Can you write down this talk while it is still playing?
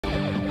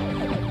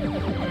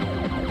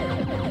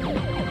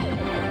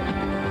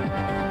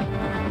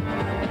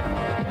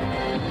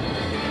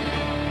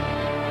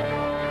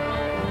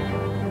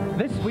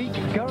week,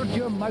 gird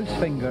your mouse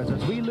fingers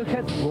as we look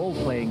at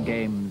role-playing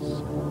games.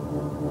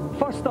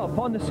 First up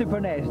on the Super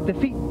NES,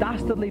 defeat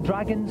dastardly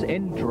dragons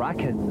in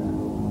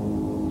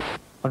Drakkhen.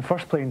 On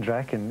first playing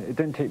Drakkhen, it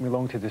didn't take me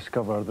long to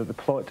discover that the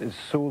plot is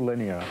so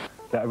linear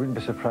that I wouldn't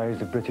be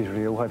surprised if British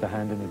Rail had a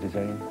hand in the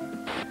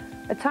design.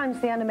 At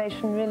times the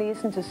animation really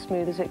isn't as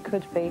smooth as it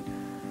could be.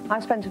 I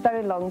spent a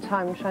very long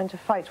time trying to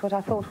fight what I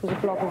thought was a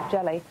blob of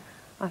jelly.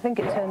 I think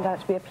it turned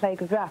out to be a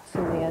plague of rats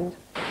in the end.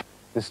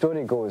 The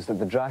story goes that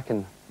the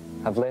Drakkhen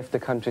have left the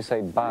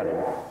countryside barren,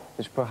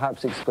 which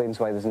perhaps explains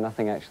why there's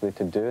nothing actually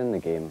to do in the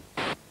game.